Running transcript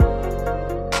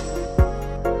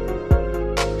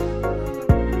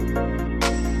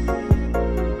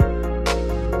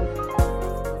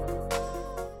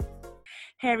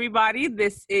everybody.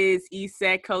 This is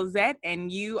Issa Cosette,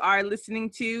 and you are listening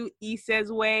to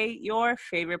Issa's Way, your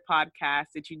favorite podcast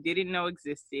that you didn't know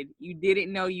existed, you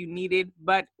didn't know you needed,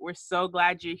 but we're so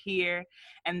glad you're here.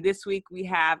 And this week we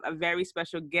have a very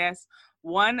special guest,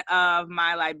 one of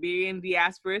my Liberian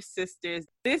diaspora sisters.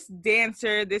 This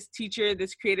dancer, this teacher,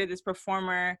 this creator, this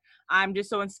performer, I'm just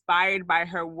so inspired by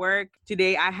her work.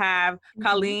 Today I have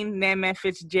Colleen Ndemeh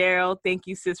Fitzgerald. Thank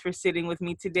you, sis, for sitting with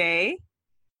me today.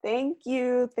 Thank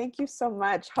you. Thank you so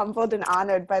much. Humbled and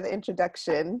honored by the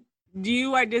introduction.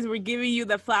 We're giving you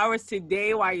the flowers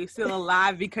today while you're still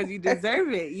alive because you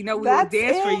deserve it. You know, we will That's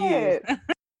dance it. for you.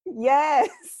 Yes.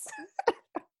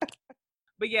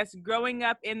 But yes, growing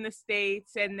up in the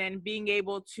States and then being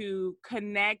able to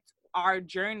connect our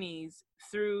journeys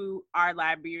through our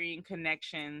Liberian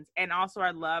connections and also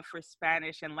our love for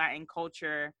Spanish and Latin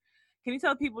culture. Can you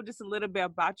tell people just a little bit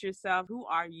about yourself? Who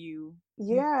are you?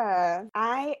 Yeah,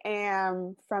 I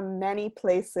am from many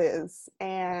places,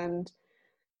 and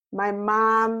my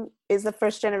mom is the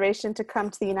first generation to come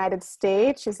to the United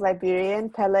States. She's Liberian,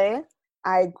 Pele.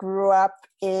 I grew up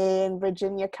in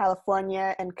Virginia,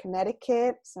 California, and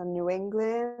Connecticut, so New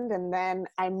England, and then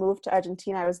I moved to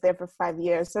Argentina. I was there for 5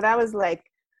 years. So that was like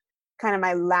kind of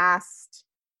my last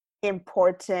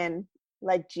important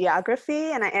like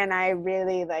geography, and I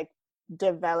really like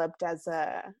developed as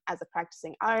a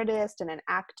practicing artist and an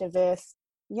activist.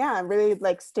 Yeah, really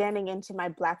like standing into my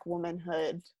Black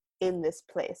womanhood in this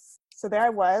place. So there I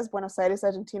was, Buenos Aires,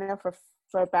 Argentina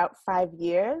for about 5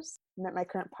 years. Met my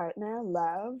current partner,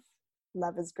 Love.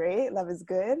 Love is great. Love is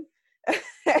good.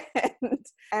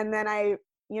 and then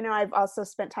I've also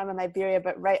spent time in Liberia,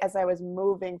 but right as I was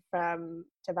moving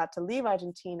about to leave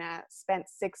Argentina, spent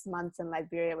 6 months in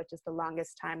Liberia, which is the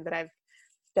longest time that I've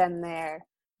been there.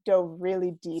 Dove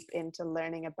really deep into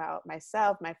learning about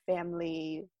myself, my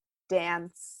family,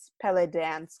 dance, Pele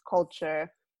dance,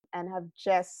 culture, and have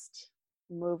just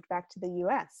moved back to the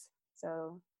US.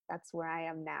 So that's where I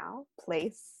am now,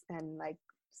 place and like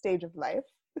stage of life.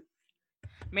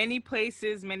 Many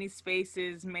places, many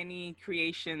spaces, many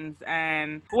creations.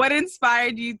 And what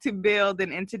inspired you to build an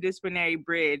interdisciplinary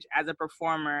bridge as a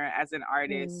performer, as an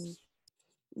artist?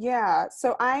 Yeah,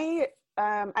 so I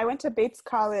went to Bates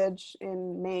College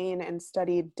in Maine and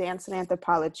studied dance and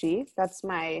anthropology. That's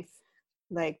my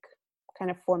like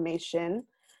kind of formation.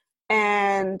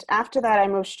 And after that, I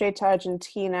moved straight to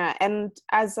Argentina. And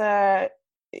as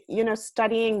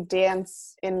studying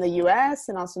dance in the US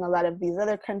and also in a lot of these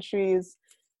other countries,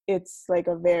 it's like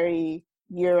a very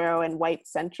Euro and white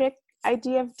centric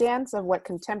idea of dance, of what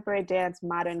contemporary dance,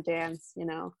 modern dance,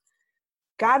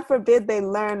 God forbid they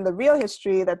learn the real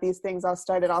history that these things all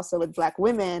started also with Black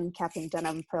women, Catherine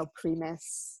Dunham, Pearl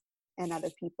Primus, and other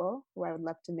people who I would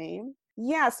love to name.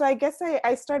 Yeah, so I guess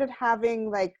I started having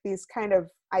like these kind of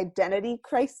identity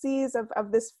crises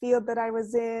of this field that I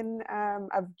was in,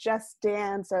 of just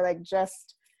dance or like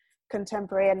just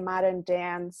contemporary and modern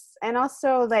dance, and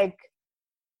also like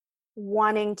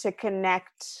wanting to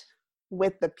connect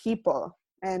with the people.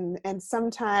 And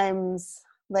sometimes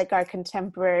like our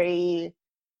contemporary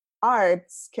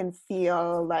arts can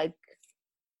feel like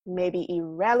maybe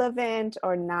irrelevant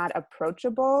or not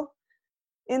approachable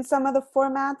in some of the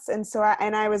formats. And so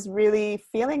I was really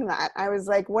feeling that. I was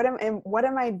like, what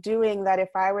am I doing that if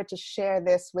I were to share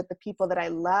this with the people that I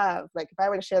love, like if I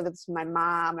were to share this with my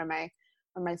mom or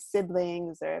my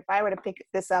siblings, or if I were to pick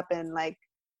this up and like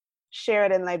share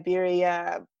it in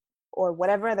Liberia or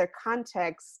whatever other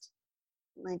context,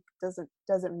 like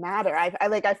doesn't matter.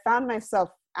 I found myself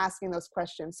asking those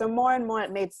questions. So more and more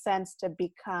it made sense to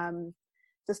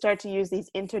start to use these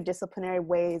interdisciplinary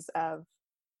ways of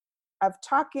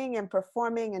talking and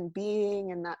performing and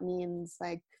being. And that means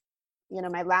like,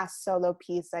 my last solo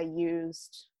piece, I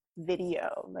used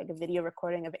video, like a video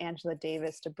recording of Angela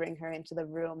Davis to bring her into the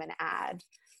room and add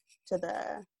to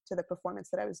the performance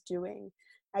that I was doing.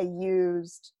 I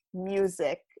used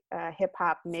music, hip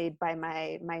hop made by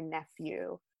my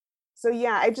nephew. So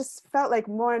yeah, I just felt like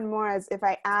more and more as if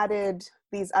I added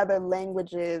these other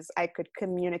languages, I could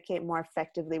communicate more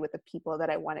effectively with the people that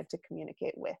I wanted to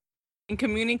communicate with. In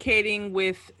communicating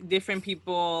with different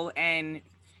people and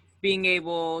being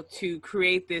able to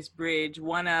create this bridge,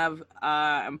 one of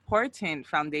important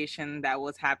foundation that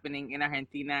was happening in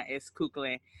Argentina is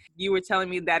cucle. You were telling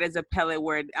me that is a Pele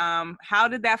word. How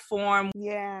did that form?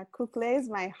 Yeah, cucle is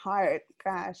my heart.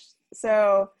 Gosh.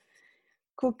 So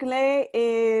cucle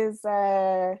is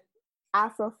a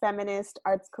Afro-feminist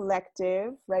arts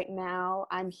collective. Right now,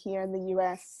 I'm here in the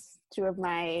US. Two of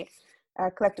my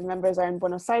collective members are in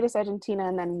Buenos Aires, Argentina,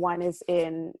 and then one is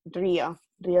in Rio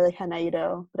de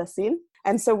Janeiro, Brazil.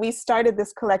 And so we started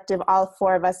this collective, all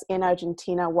four of us in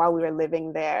Argentina while we were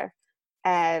living there.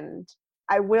 And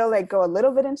I will like go a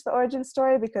little bit into the origin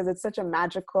story because it's such a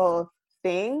magical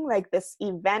thing, like this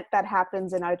event that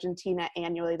happens in Argentina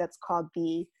annually that's called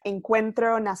the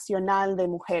Encuentro Nacional de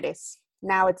Mujeres.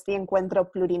 Now it's the Encuentro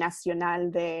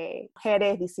Plurinacional de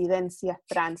Mujeres, Disidencias,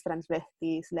 Trans,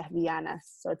 Transvestis, Lesbianas.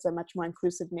 So it's a much more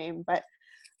inclusive name. But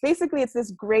basically it's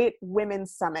this great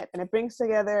women's summit, and it brings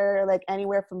together like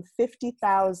anywhere from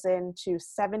 50,000 to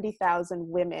 70,000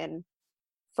 women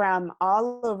from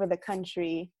all over the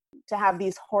country to have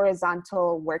these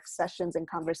horizontal work sessions and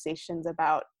conversations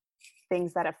about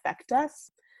things that affect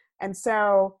us. And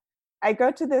so I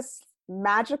go to this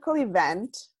magical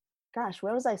event. Gosh,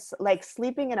 where was I? Like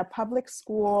sleeping in a public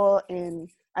school in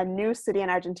a new city in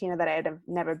Argentina that I had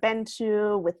never been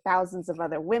to, with thousands of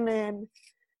other women.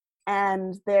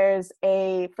 And there's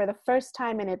for the first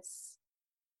time in its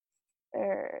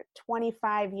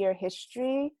 25-year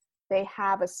history, they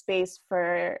have a space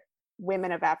for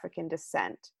women of African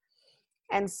descent.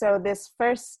 And so this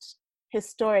first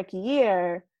historic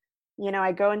year,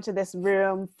 I go into this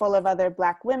room full of other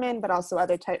Black women, but also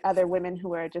other women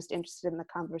who are just interested in the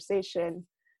conversation.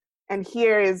 And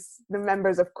here is the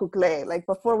members of Kuklé, like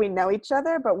before we know each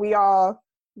other, but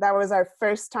that was our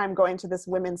first time going to this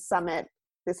women's summit,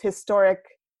 this historic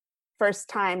first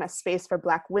time, a space for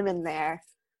Black women there.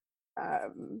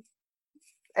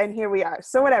 And here we are.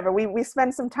 So whatever, we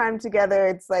spend some time together.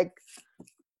 It's like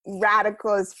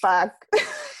radical as fuck.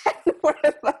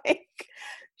 We're like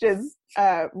just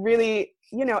really,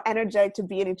 energetic to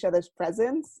be in each other's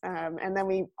presence. And then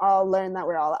we all learn that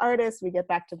we're all artists. We get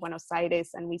back to Buenos Aires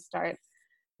and we start,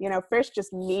 first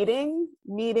just meeting,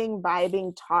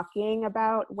 vibing, talking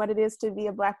about what it is to be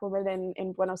a Black woman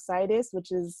in Buenos Aires,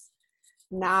 which is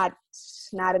not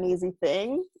an easy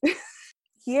thing.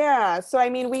 Yeah. So, I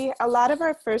mean, a lot of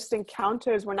our first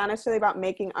encounters were not necessarily about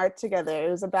making art together. It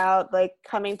was about like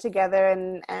coming together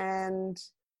and,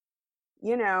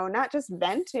 not just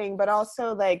venting, but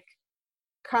also like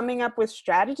coming up with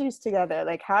strategies together.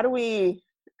 Like, how do we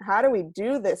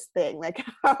do this thing? Like,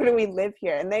 how do we live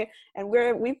here? And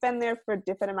we've been there for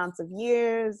different amounts of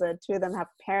years. Two of them have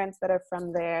parents that are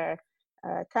from there,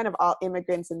 kind of all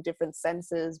immigrants in different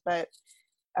senses, but,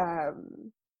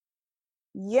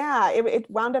 yeah, it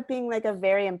wound up being like a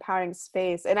very empowering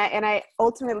space. And I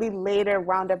ultimately later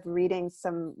wound up reading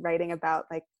some writing about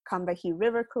like Cambají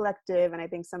River Collective, and I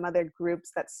think some other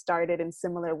groups that started in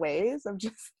similar ways of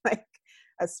just like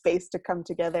a space to come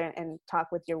together and talk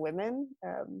with your women.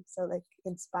 So like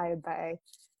inspired by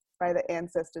the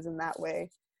ancestors in that way.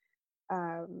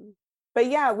 But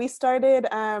yeah, we started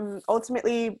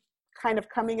ultimately kind of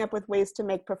coming up with ways to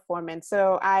make performance.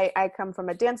 So I come from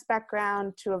a dance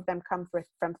background, two of them come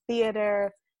from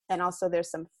theater, and also there's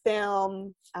some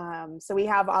film. So we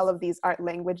have all of these art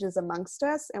languages amongst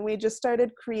us, and we just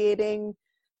started creating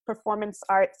performance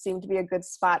art. Seemed to be a good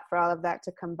spot for all of that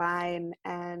to combine,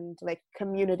 and like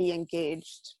community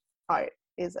engaged art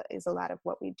is a lot of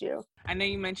what we do. I know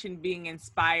you mentioned being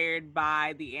inspired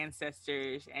by the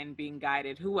ancestors and being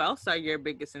guided. Who else are your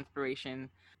biggest inspiration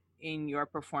in your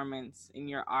performance, in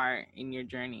your art, in your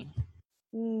journey?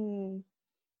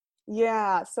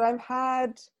 Yeah, so I've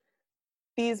had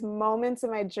these moments in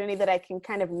my journey that I can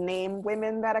kind of name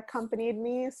women that accompanied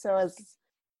me. So as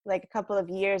like a couple of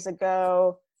years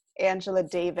ago, Angela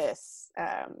Davis,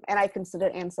 and I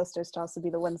consider ancestors to also be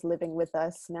the ones living with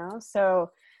us now. So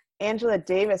Angela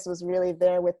Davis was really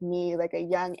there with me, like a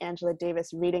young Angela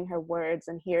Davis, reading her words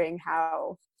and hearing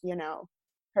how,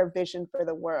 her vision for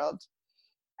the world.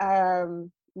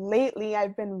 Lately,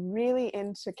 I've been really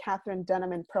into Catherine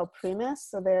Dunham and Pearl Primus.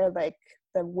 So they're like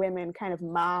the women, kind of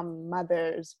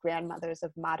mothers, grandmothers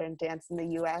of modern dance in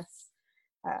the US,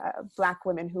 Black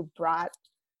women who brought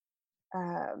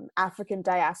African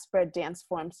diaspora dance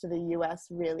forms to the US,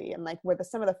 really, and like were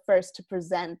some of the first to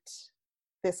present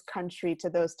this country to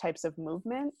those types of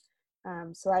movement.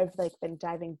 So I've like been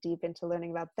diving deep into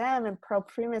learning about them, and Pearl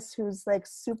Primus, who's like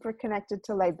super connected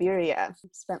to Liberia,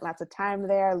 spent lots of time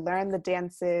there, learned the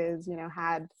dances,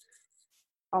 had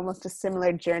almost a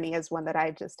similar journey as one that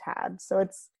I just had. So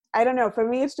I don't know, for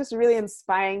me, it's just really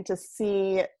inspiring to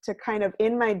kind of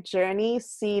in my journey,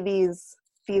 see these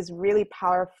really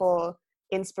powerful,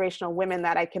 inspirational women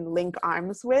that I can link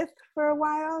arms with for a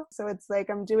while. So it's like,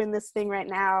 I'm doing this thing right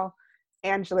now,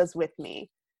 Angela's with me.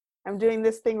 I'm doing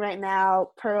this thing right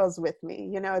now, Pearl's with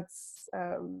me. I've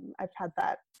had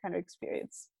that kind of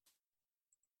experience.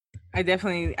 I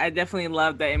definitely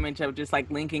love the image of just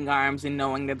like linking arms and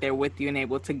knowing that they're with you and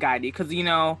able to guide you. Because,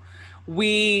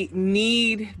 we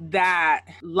need that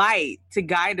light to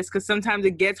guide us, because sometimes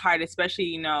it gets hard,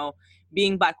 especially,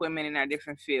 being Black women in our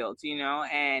different fields,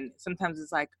 and sometimes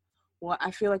it's like, well,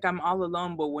 I feel like I'm all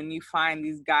alone. But when you find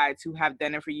these guides who have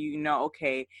done it for you,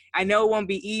 okay, I know it won't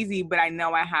be easy, but I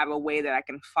know I have a way that I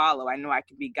can follow. I know I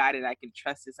can be guided. I can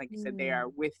trust this. Like you said, they are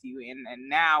with you. And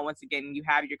now, once again, you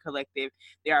have your collective.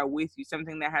 They are with you.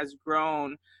 Something that has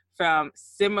grown from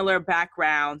similar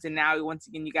backgrounds, and now once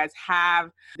again you guys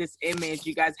have this image,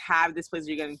 you guys have this place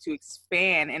you're going to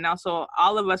expand. And also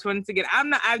all of us, once again,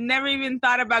 I've never even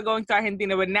thought about going to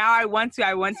Argentina, but now I want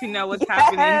to know what's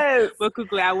happening with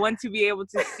Kukle. I want to be able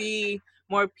to see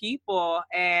more people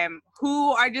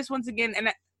who are just, once again, and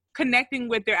connecting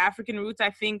with their African roots.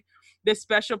 I think the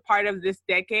special part of this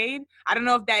decade, I don't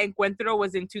know if that encuentro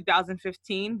was in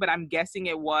 2015, but I'm guessing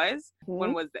it was.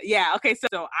 When was that? Yeah, okay.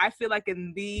 So I feel like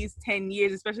in these 10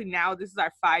 years, especially now, this is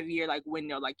our 5-year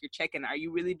window, you're checking, are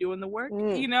you really doing the work,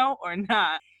 or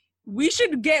not? We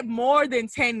should get more than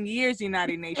 10 years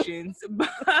United Nations. but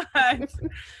 10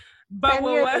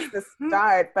 years is the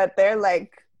start, but they're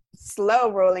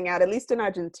slow rolling out, at least in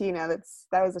Argentina.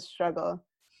 That was a struggle.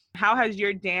 How has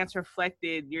your dance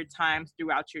reflected your times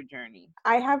throughout your journey?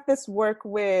 I have this work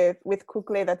with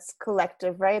Kukle that's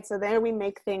collective, right? So there we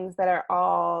make things that are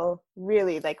all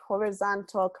really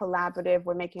horizontal, collaborative.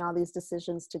 We're making all these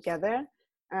decisions together.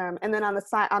 And then on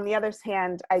the other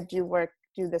hand, I do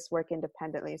this work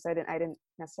independently. So I didn't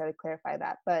necessarily clarify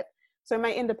that. But so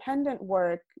my independent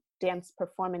work, dance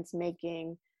performance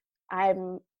making,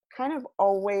 I'm kind of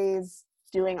always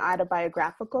doing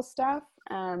autobiographical stuff.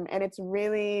 And it's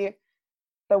really,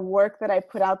 the work that I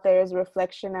put out there is a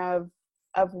reflection of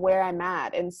where I'm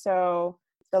at. And so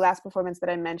the last performance that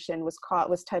I mentioned was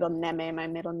titled Ndemeh, my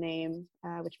middle name,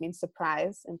 which means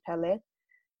surprise in Pele.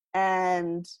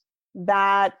 And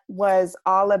that was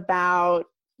all about,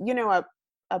 a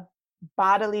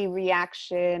bodily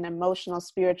reaction, emotional,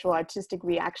 spiritual, artistic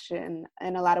reaction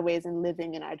in a lot of ways in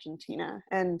living in Argentina.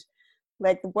 And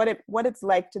what it's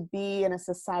like to be in a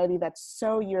society that's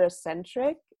so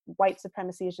Eurocentric. White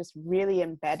supremacy is just really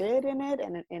embedded in it,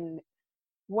 and in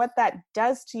what that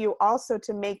does to you, also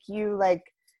to make you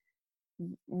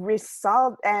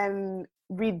resolve and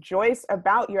rejoice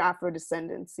about your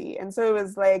Afro-descendancy. And so it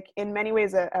was in many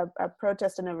ways a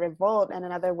protest and a revolt, and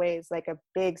in other ways a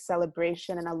big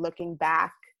celebration and a looking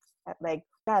back at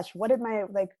gosh, what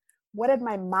did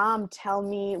my mom tell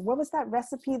me? What was that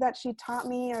recipe that she taught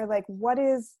me? Or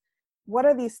what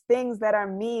are these things that are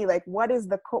me? What is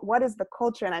the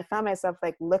culture? And I found myself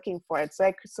looking for it. So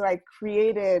I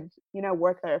created,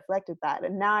 work that reflected that.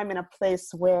 And now I'm in a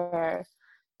place where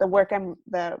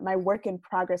my work in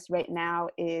progress right now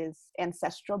is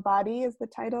Ancestral Body is the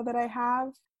title that I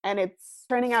have. And it's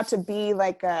turning out to be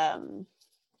I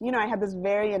had this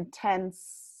very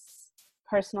intense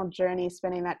personal journey,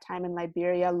 spending that time in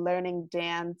Liberia, learning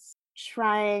dance,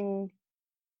 trying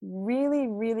really,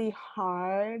 really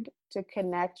hard to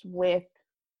connect with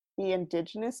the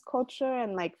indigenous culture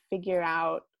and figure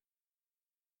out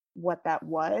what that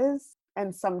was,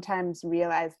 and sometimes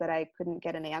realize that I couldn't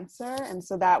get an answer. And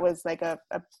so that was a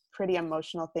pretty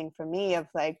emotional thing for me of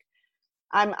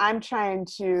I'm trying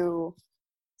to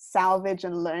salvage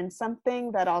and learn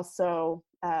something that also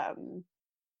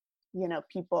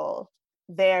people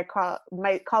there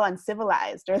might call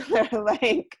uncivilized, or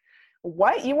they're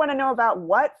what, you want to know about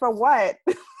what for what?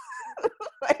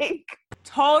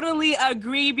 Totally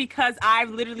agree, because I've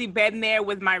literally been there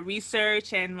with my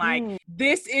research, and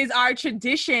this is our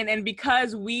tradition, and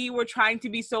because we were trying to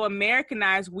be so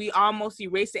Americanized, we almost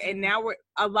erased it. And now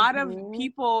a lot of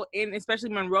people in, especially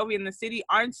Monrovia in the city,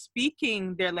 aren't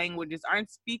speaking their languages,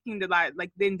 aren't speaking the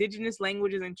indigenous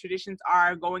languages and traditions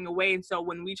are going away. And so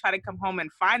when we try to come home and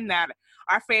find that,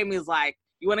 our family is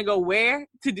you want to go where?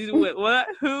 To do what?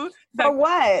 Who? For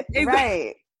what?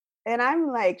 Right. And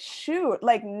I'm shoot,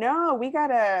 no, we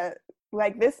gotta,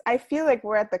 this, I feel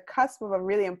we're at the cusp of a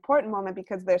really important moment,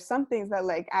 because there's some things that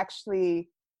actually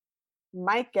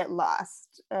might get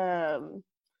lost. And,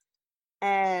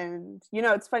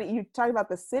 it's funny, you talk about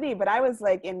the city, but I was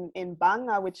in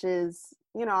Banga, which is,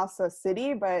 also a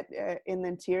city, but in the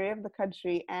interior of the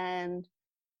country, and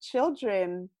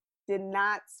children did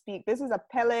not speak. This is a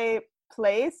Pele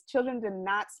place. Children did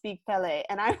not speak Pele.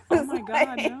 And I was oh my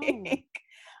God, no.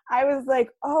 I was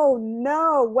oh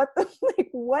no, what the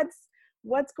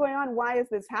what's going on? Why is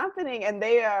this happening? And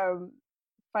they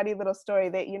funny little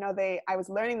story. I was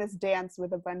learning this dance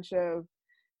with a bunch of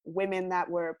women that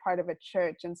were part of a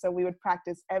church, and so we would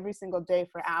practice every single day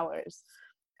for hours.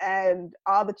 And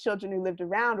all the children who lived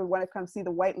around would want to come see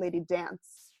the white lady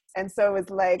dance. And so it was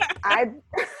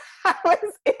I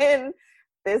was in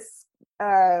this,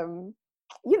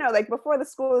 like before the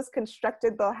school is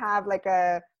constructed, they'll have like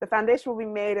the foundation will be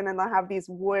made, and then they'll have these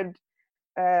wood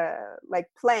like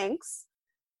planks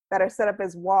that are set up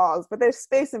as walls, but there's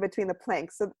space in between the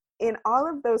planks. So in all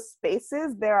of those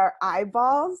spaces, there are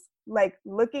eyeballs like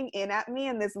looking in at me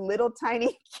in this little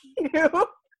tiny cube.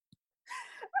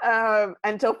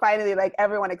 Until finally, like,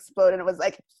 everyone exploded and it was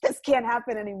like, this can't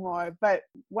happen anymore. But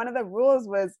one of the rules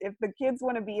was, if the kids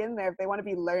want to be in there, if they want to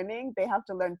be learning, they have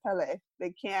to learn Pele.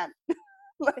 They can't.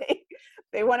 Like,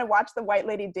 they want to watch the white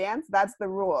lady dance, that's the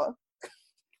rule.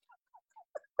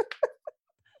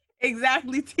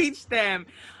 Exactly, teach them.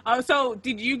 So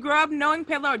did you grow up knowing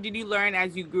Pele, or did you learn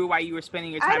as you grew while you were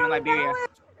spending your time in Liberia?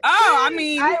 Oh, I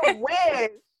mean, I wish.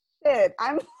 Shit,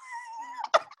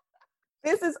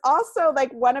 this is also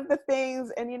like one of the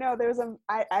things, and there's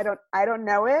I don't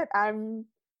know it. I'm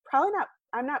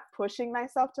not pushing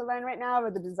myself to learn right now,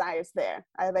 but the desire's there.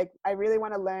 I really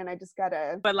want to learn. I just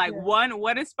gotta. But like,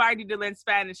 what inspired you to learn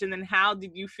Spanish, and then how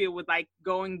did you feel with like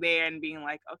going there and being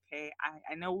like, okay,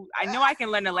 I know I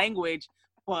can learn a language,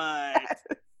 but.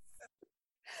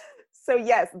 So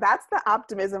yes, that's the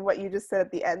optimism. What you just said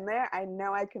at the end there. I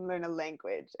know I can learn a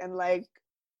language, and like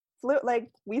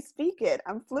we speak it.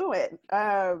 I'm fluent.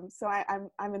 So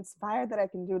I'm inspired that I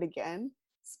can do it again.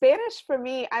 Spanish for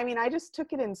me, I mean, I just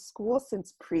took it in school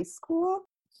since preschool.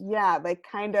 Yeah, like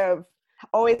kind of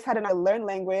always had a learn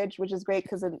language, which is great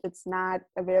because it's not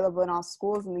available in all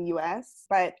schools in the US.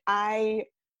 But I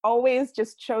always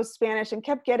just chose Spanish and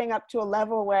kept getting up to a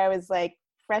level where I was like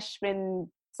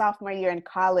freshman, sophomore year in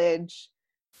college,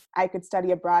 I could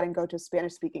study abroad and go to a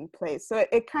Spanish speaking place. So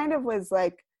it kind of was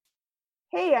like,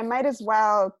 hey, I might as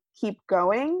well keep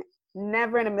going.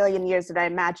 Never in a million years did I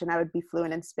imagine I would be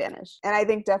fluent in Spanish. And I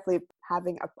think definitely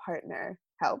having a partner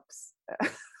helps.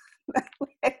 Like,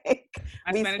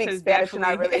 we speak Spanish in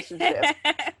our relationship.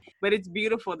 But it's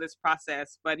beautiful, this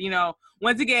process. But,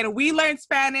 once again, we learn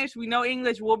Spanish. We know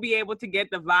English. We'll be able to get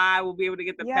the vibe. We'll be able to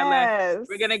get the Pele.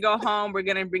 We're going to go home. We're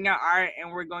going to bring our art,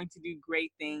 and we're going to do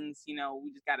great things. We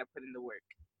just got to put in the work.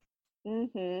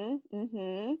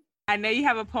 I know you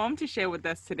have a poem to share with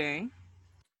us today.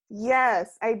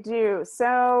 Yes, I do.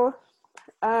 So,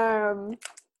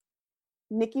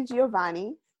 Nikki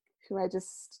Giovanni,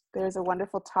 there's a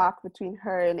wonderful talk between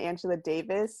her and Angela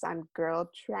Davis on Girl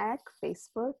Track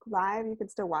Facebook Live. You can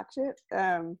still watch it.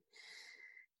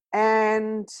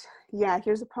 And yeah,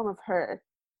 here's a poem of her.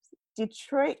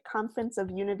 Detroit Conference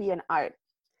of Unity and Art.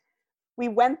 We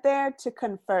went there to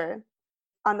confer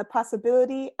on the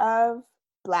possibility of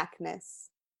Blackness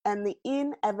and the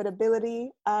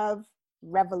inevitability of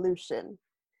revolution.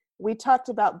 We talked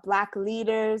about Black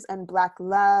leaders and Black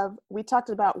love. We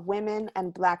talked about women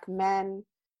and Black men.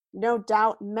 No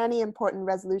doubt many important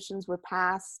resolutions were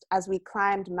passed as we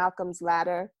climbed Malcolm's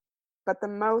ladder, but the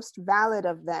most valid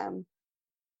of them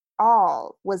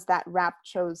all was that rap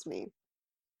chose me.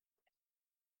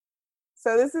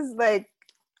 So this is like,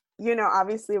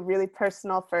 obviously really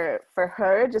personal for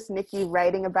her, just Nikki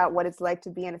writing about what it's like to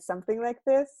be in something like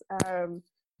this.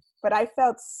 But I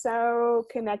felt so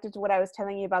connected to what I was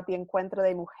telling you about the Encuentro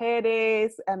de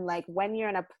Mujeres, and like when you're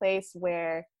in a place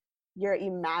where you're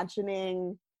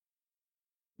imagining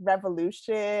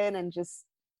revolution and just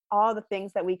all the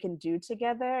things that we can do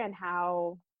together, and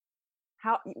how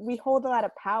we hold a lot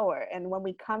of power, and when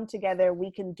we come together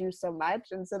we can do so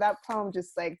much. And so that poem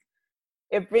just like,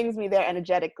 it brings me there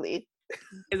energetically.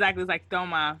 Exactly. It's like,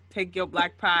 Toma, take your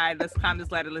Black pride. Let's climb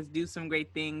this ladder. Let's do some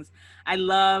great things. I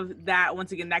love that,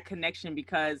 once again, that connection,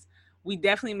 because we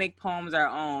definitely make poems our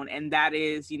own. And that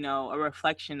is, a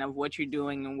reflection of what you're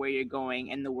doing and where you're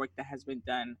going and the work that has been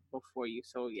done before you.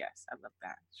 So yes, I love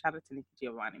that. Shout out to Nikki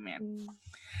Giovanni,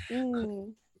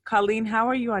 man. Colleen, how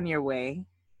are you on your way?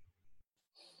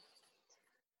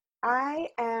 I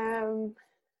am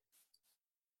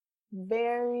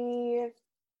very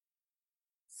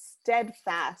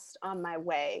steadfast on my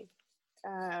way.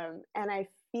 And I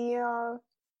feel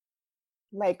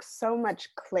like so much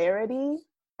clarity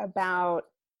about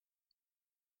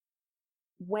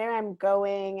where I'm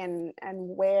going and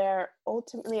where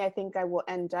ultimately I think I will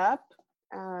end up.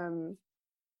 And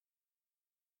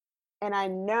I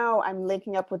know I'm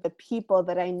linking up with the people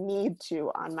that I need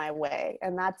to on my way.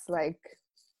 And that's like,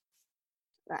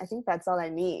 I think that's all I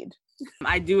need.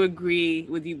 I do agree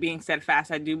with you being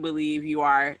steadfast. I do believe you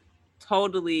are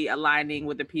totally aligning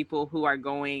with the people who are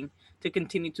going to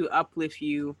continue to uplift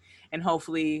you, and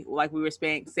hopefully, like we were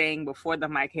saying before the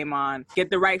mic came on,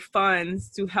 get the right funds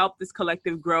to help this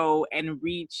collective grow and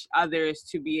reach others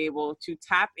to be able to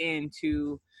tap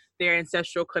into their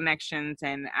ancestral connections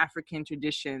and African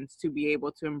traditions to be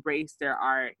able to embrace their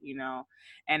art, you know.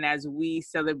 And as we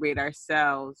celebrate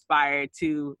ourselves, inspired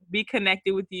to be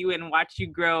connected with you and watch you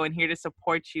grow and here to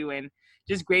support you, and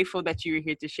just grateful that you were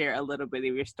here to share a little bit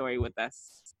of your story with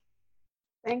us.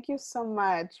 Thank you so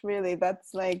much. Really,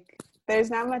 that's like,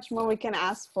 there's not much more we can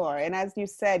ask for. And as you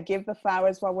said, give the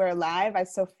flowers while we're alive. I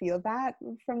so feel that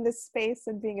from this space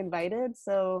and being invited.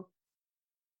 So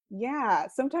yeah,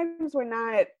 sometimes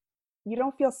you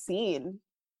don't feel seen.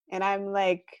 And I'm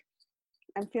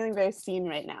feeling very seen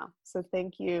right now. So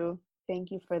thank you.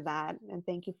 Thank you for that. And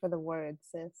thank you for the words,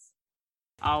 sis.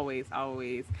 Always,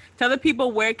 always. Tell the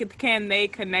people where can they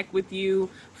connect with you,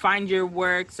 find your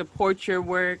work, support your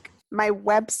work. My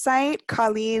website,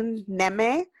 Colleen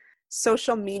Ndemeh.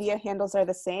 Social media handles are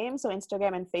the same. So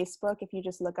Instagram and Facebook, if you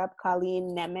just look up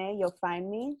Colleen Ndemeh, you'll find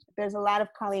me. There's a lot of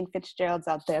Colleen Fitzgeralds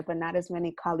out there, but not as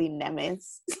many Colleen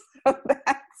Ndemehs. So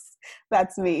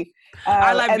that's me.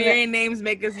 Our Liberian names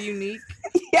make us unique.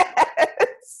 Yes.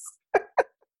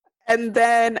 And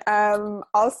then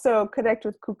also connect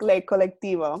with Kukle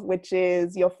Colectivo, which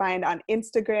is you'll find on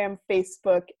Instagram,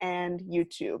 Facebook, and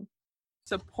YouTube.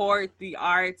 Support the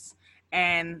arts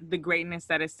and the greatness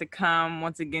that is to come.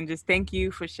 Once again, just thank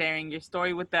you for sharing your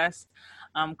story with us,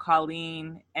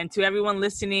 Colleen. And to everyone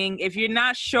listening, if you're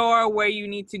not sure where you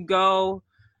need to go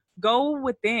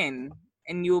within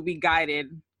and you will be guided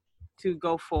to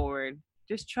go forward.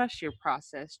 Just trust your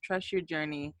process, trust your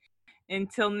journey.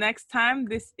 Until next time,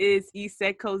 this is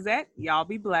Issa Cosette. Y'all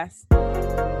be blessed.